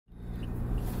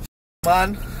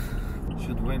Man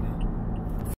should win.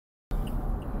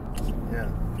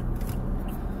 Yeah.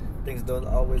 Things don't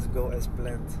always go as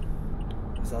planned.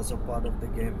 It's also part of the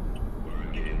game.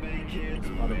 It's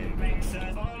part of the game.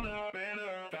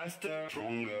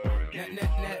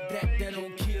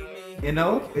 You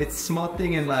know, it's small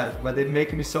thing in life, but it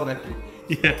makes me so happy.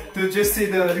 Yeah. To just see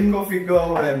the coffee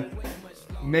go and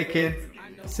make it,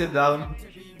 sit down,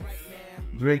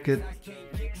 drink it.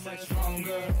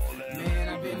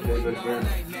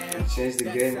 Change the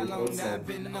game and outside.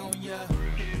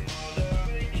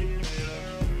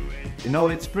 You know,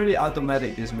 it's pretty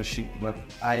automatic, this machine, but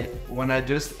when I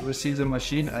just received the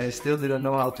machine, I still didn't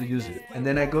know how to use it. And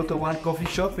then I go to one coffee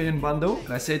shop in Bandung,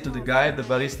 and I say to the guy, the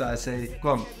barista, I say,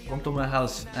 come to my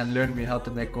house and learn me how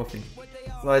to make coffee.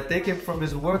 So I take him from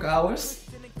his work hours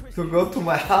to go to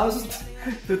my house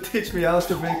to teach me how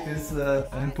to make this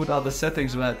and put all the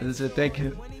settings right. And I say, thank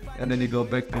you. And then he go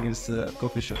back to his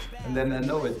coffee shop. And then I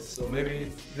know it, so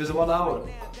maybe just 1 hour.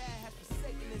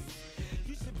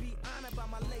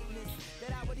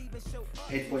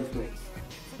 $8.2.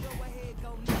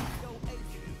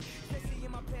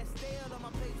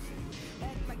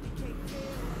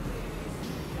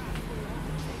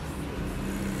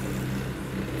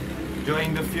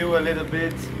 Enjoying the view a little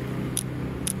bit.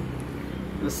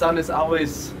 The sun is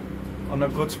always on a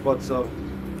good spot, so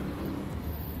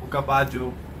buka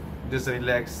baju, just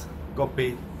relax,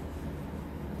 Kopi.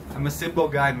 I'm a simple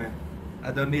guy, man.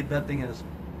 I don't need nothing else.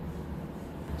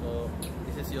 So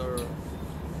this is your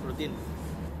routine?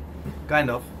 Kind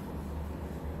of.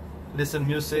 Listen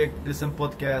music, listen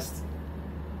podcast,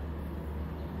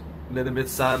 a little bit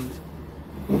sun.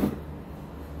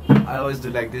 I always do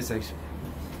like this actually.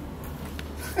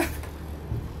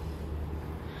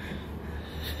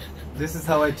 This is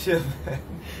how I chill, man.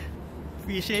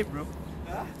 Free shape, bro.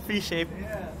 Huh? Free shape.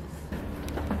 Yeah.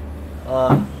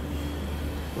 Oh,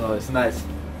 it's nice.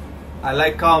 I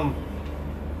like calm.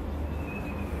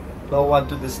 Don't want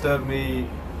to disturb me.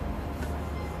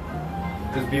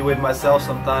 Just be with myself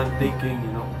sometimes, thinking,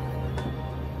 you know.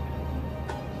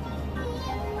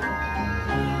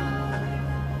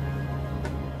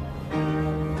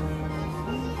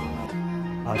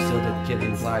 I'm still that kid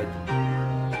inside.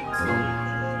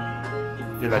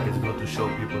 I feel like it's good to show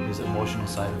people this emotional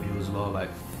side of you as well. Like,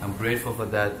 I'm grateful for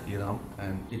that, you know.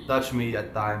 And it touched me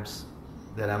at times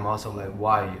that I'm also like,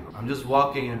 why? You know? I'm just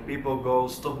walking and people go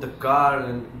stop the car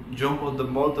and jump on the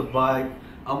motorbike,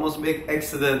 almost make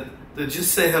accident to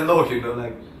just say hello, you know,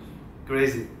 like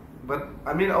crazy. But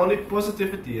I mean, only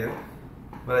positivity, yeah.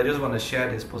 But I just want to share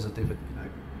this positivity,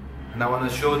 like, and I want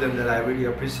to show them that I really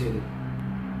appreciate it.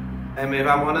 And if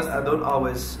I'm honest, I don't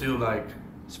always do like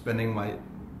spending my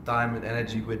time and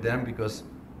energy with them because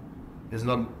it's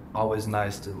not always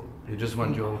nice to. You just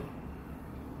want your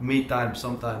me time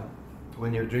sometime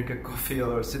when you drink a coffee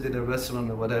or sit in a restaurant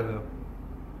or whatever.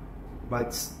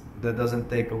 But that doesn't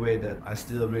take away that I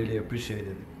still really appreciate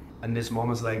it. And there's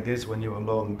moments like this when you're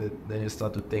alone, then you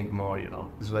start to think more, you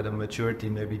know. This is where the maturity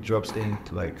maybe drops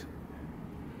into like,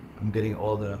 I'm getting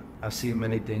older. I've seen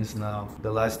many things now.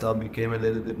 The lifestyle became a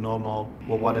little bit normal.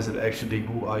 Well, what is it actually?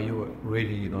 Who are you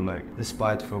really, you know, like,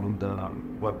 despite from the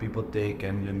what people think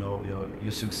and, you know,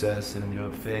 your success and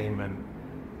your fame and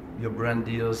your brand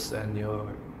deals and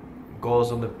your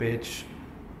goals on the pitch,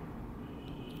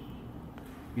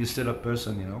 you're still a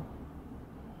person, you know.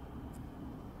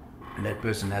 And that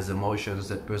person has emotions,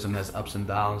 that person has ups and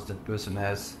downs, that person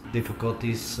has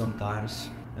difficulties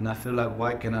sometimes. And I feel like,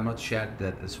 why can I not share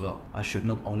that as well? I should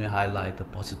not only highlight the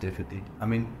positivity. I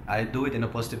mean, I do it in a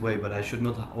positive way, but I should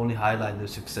not only highlight the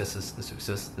successes.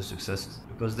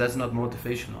 Because that's not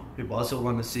motivational. People also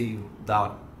want to see you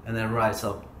down and then rise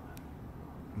up,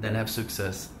 then have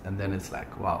success. And then it's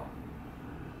like, wow,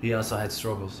 he also had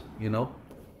struggles, you know?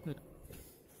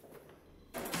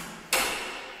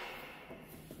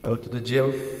 Go to the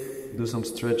gym, do some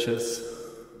stretches,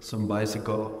 some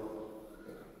bicycle.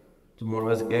 Tomorrow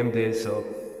is game day, so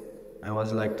I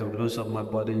was like to loosen up my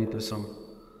body, do some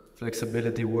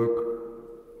flexibility work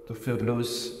to feel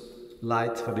loose,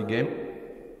 light for the game.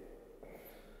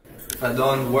 If I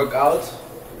don't work out,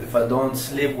 if I don't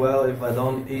sleep well, if I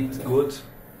don't eat good,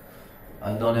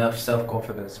 I don't have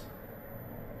self-confidence.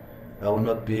 I will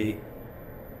not be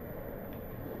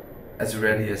as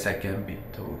ready as I can be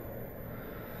to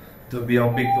be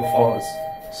on big performance.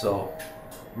 So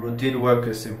routine work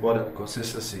is important,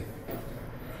 consistency.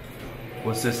 I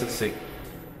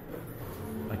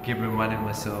keep reminding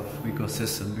myself, be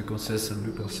consistent.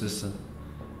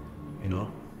 You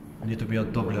know, I need to be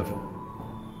on top level.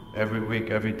 Every week,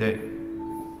 every day.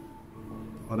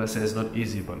 What I say is not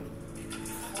easy, but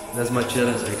That's my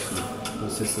challenge actually,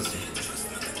 consistency.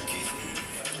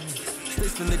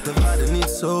 Steeds vind ik de waarde niet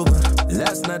sober.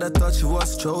 Last night I thought she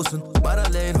was chosen, maar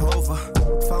alleen over.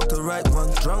 Found the right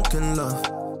one, drunk in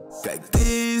love. Kijk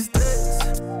these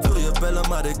days, wil je bellen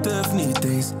maar ik durf niet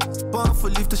eens. Bang voor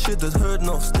liefde shit, dat hurt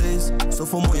nog steeds.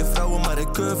 Zoveel mooie vrouwen maar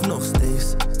ik curve nog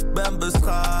steeds. Ben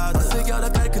beschadigd, als ik jou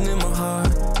laat kijken in mijn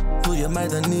hart. Wil je mij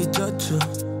dan niet judgen?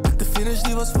 De finish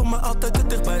die was voor mij altijd te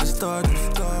dicht bij de start.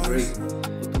 Great.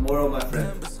 Tomorrow, my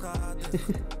friend.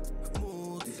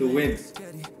 To win.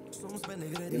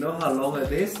 You know how long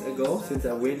it is ago since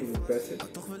I win with Persib?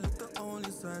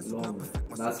 Long.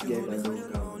 Last game I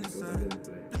don't count because I didn't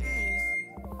play.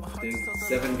 I think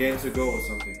 7 games ago or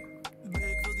something.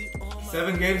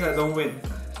 7 games I don't win.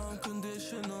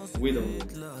 We don't win.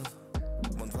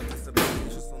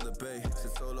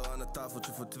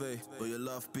 Voor twee, wil je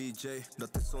love PJ, dat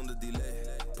is zonder delay.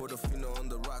 Portofino on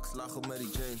the rocks, laag op Mary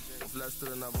Jane. Of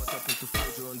luisteren naar wat happened to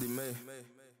Fojo on the May.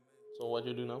 So what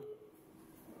you do now?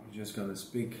 I'm just gonna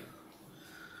speak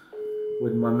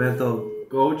with my mental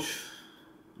coach.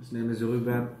 His name is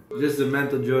Ruben. Just the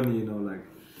mental journey, you know, like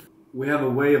we have a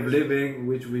way of living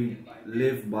which we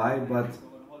live by, but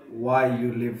why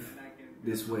you live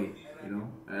this way, you know?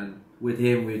 And with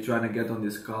him we're trying to get on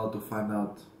this call to find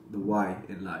out the why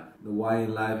in life. The why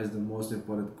in life is the most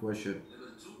important question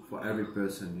for every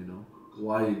person, you know.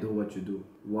 Why you do what you do,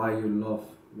 why you love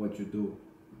what you do,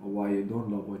 or why you don't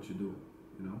love what you do,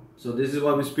 you know. So this is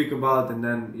what we speak about, and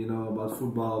then, you know, about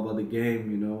football, about the game,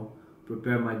 you know.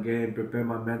 Prepare my game, prepare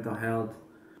my mental health,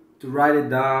 to write it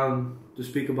down, to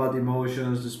speak about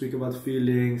emotions, to speak about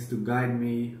feelings, to guide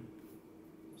me.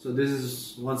 So this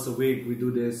is once a week, we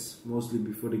do this, mostly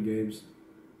before the games.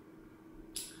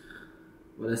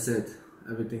 But I said,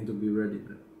 everything to be ready,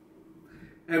 man.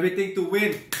 Everything to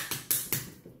win.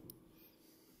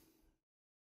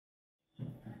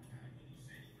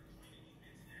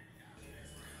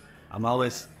 I'm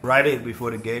always writing before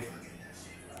the game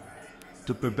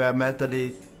to prepare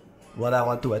mentally what I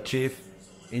want to achieve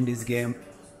in this game,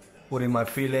 putting my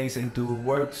feelings into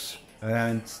words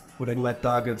and putting my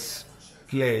targets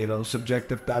clear, you know,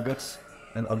 subjective targets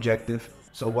and objective.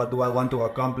 So what do I want to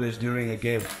accomplish during a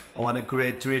game? I want to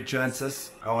create 3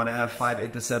 chances. I want to have 5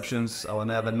 interceptions. I want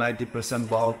to have a 90%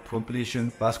 ball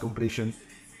completion, pass completion.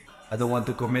 I don't want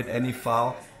to commit any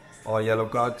foul or yellow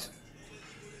cards.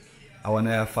 I want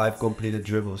to have 5 completed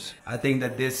dribbles. I think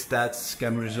that these stats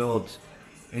can result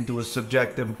into a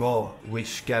subjective goal,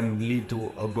 which can lead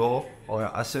to a goal or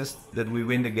an assist that we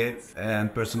win the game,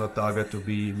 and personal target to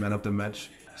be man of the match.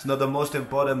 It's not the most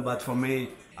important, but for me,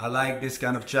 I like this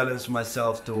kind of challenge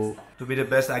myself to be the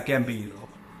best I can be, you know.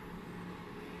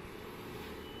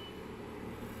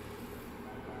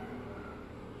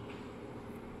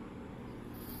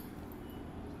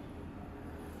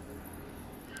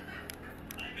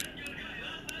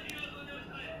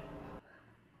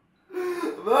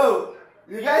 Whoa,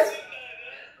 you guys?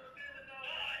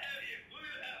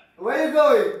 Where are you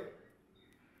going?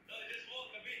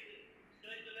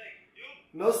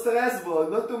 No stress, bro.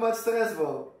 Not too much stress,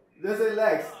 bro. Just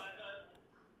relax.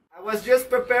 I was just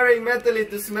preparing mentally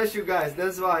to smash you guys.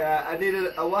 That's why I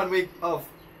needed a 1 week off.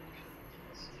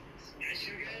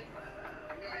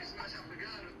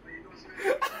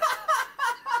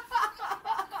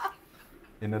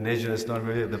 Indonesia is not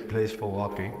really the place for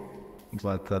walking,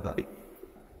 but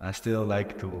I still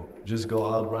like to just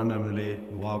go out randomly,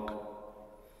 walk,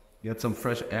 get some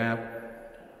fresh air,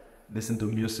 listen to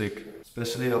music,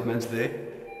 especially on Wednesday.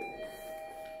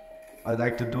 I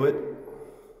like to do it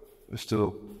just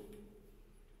to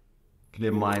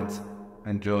clear mind,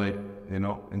 enjoy, you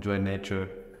know, enjoy nature,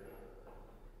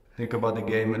 think about the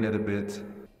game a little bit,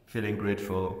 feeling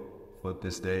grateful for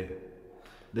this day,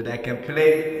 that I can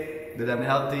play, that I'm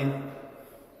healthy,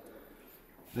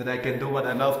 that I can do what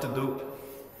I love to do.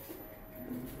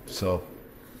 So,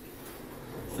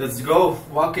 let's go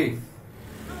walking.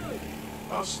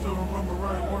 I still remember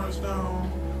writing words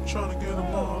down, trying to get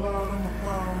them all out of my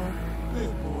mouth. Big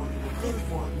boy, you a big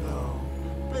one now.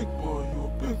 Big boy, you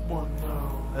a big one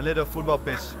now. A little football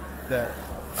pitch there.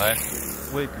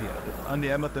 Weekly on the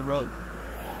end of the road.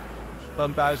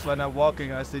 Sometimes when I'm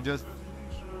walking, I see just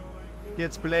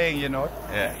kids playing, you know.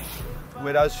 Yeah.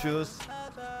 Without shoes.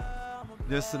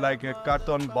 Just like a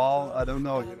carton ball, I don't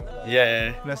know.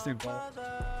 Yeah. Plastic ball.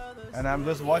 And I'm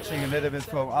just watching a little bit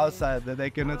from outside that they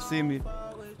cannot see me.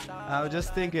 I was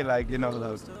just thinking, like, you know,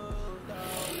 like,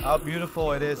 how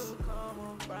beautiful it is.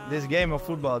 This game of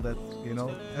football that, you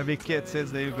know, every kid since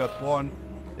they got born,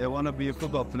 they want to be a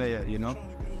football player, you know.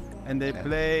 And they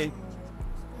play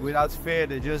without fear,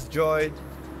 they just joy,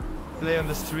 play on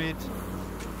the street.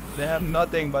 They have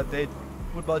nothing, but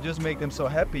football just make them so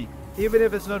happy, even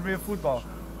if it's not real football.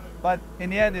 But in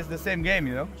the end, it's the same game,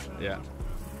 you know? Yeah.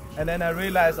 And then I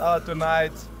realized, oh,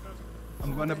 tonight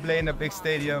I'm gonna play in a big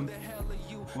stadium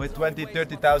with 20,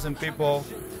 30,000 people,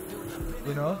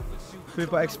 you know?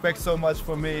 People expect so much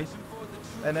from me.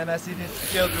 And then I see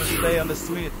these children play on the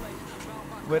street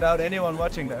without anyone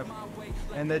watching them.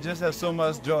 And they just have so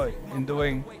much joy in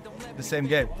doing the same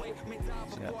game.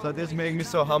 Yeah. So this makes me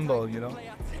so humble, you know?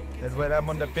 That when I'm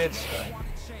on the pitch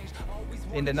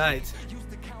in the night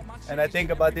and I think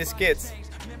about these kids,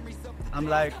 I'm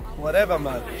like, whatever,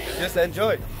 man, just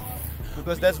enjoy.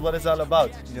 Because that's what it's all about,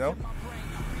 you know?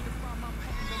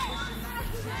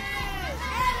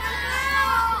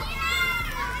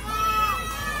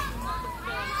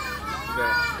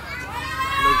 Okay.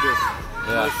 Look this.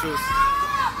 Yeah. No shoes.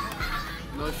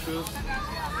 No shoes.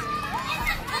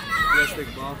 Plastic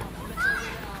ball.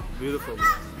 Beautiful.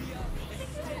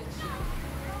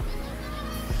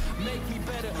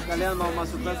 Kalian mau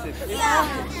masuk Persib? Iya.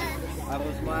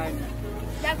 Harus main.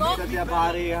 Jago. Setiap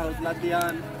hari harus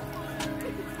latihan.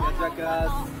 Kerja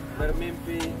keras,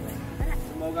 bermimpi.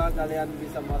 Semoga kalian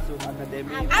bisa masuk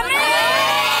akademi.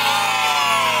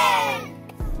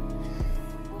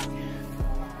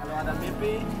 Kalau ada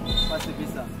mimpi, pasti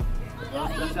bisa.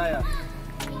 Harus percaya.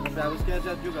 Tapi harus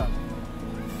kerja juga.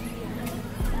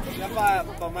 Siapa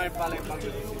pemain paling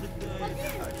bagus di sini?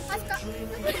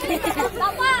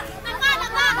 Bapak,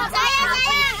 saya.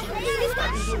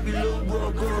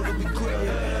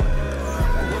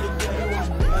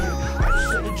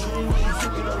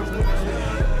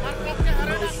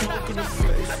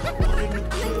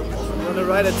 I'm gonna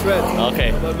write a thread. Okay.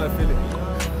 About my feeling.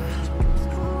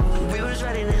 We was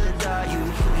riding in the dark, you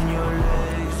in your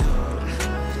legs.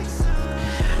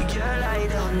 Girl, I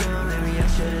don't know, maybe I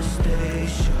should've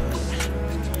stayed.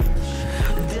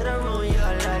 Did I ruin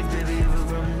your life, baby, even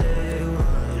from day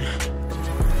one?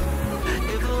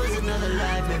 If it was another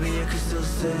life, maybe I could still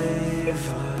save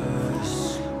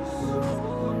us.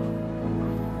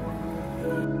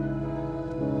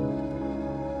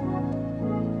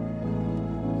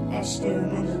 I still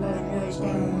remember letting yours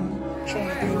down, trying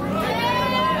to do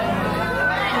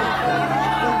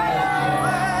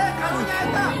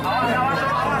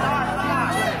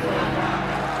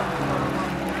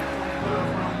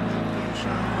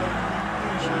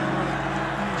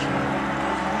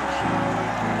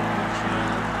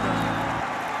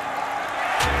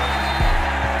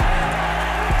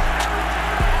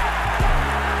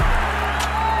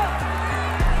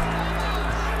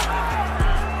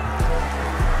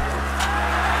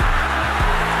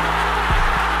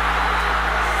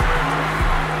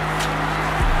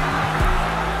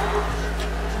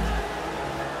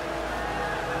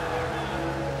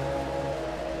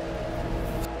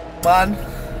Man,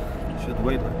 should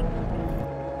wait.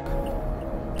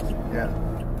 Yeah,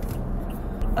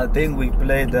 I think we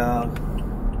played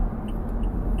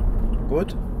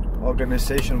good,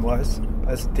 organization-wise,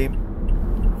 as a team.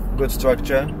 Good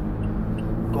structure,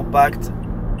 compact.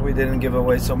 We didn't give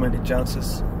away so many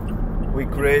chances. We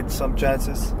create some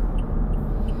chances.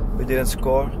 We didn't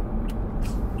score,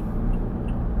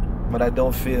 but I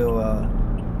don't feel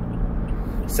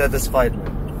satisfied.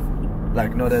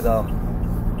 Like, not at all.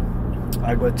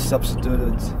 I got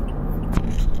substituted,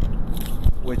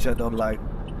 which I don't like.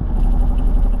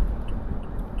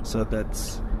 So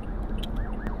that's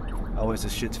always a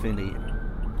shit feeling.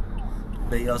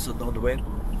 They also don't win.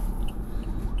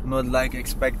 Not like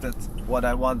expected, what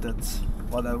I wanted,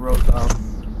 what I wrote down,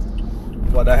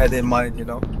 what I had in mind, you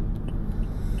know.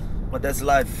 But that's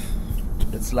life.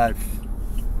 That's life.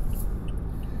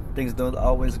 Things don't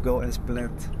always go as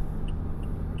planned.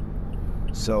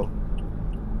 So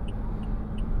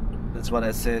that's what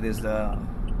I said is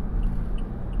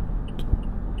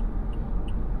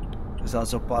it's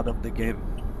also part of the game.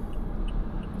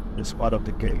 It's part of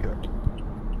the game.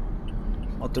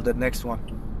 On to the next one.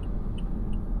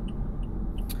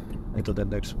 Into the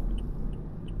next one.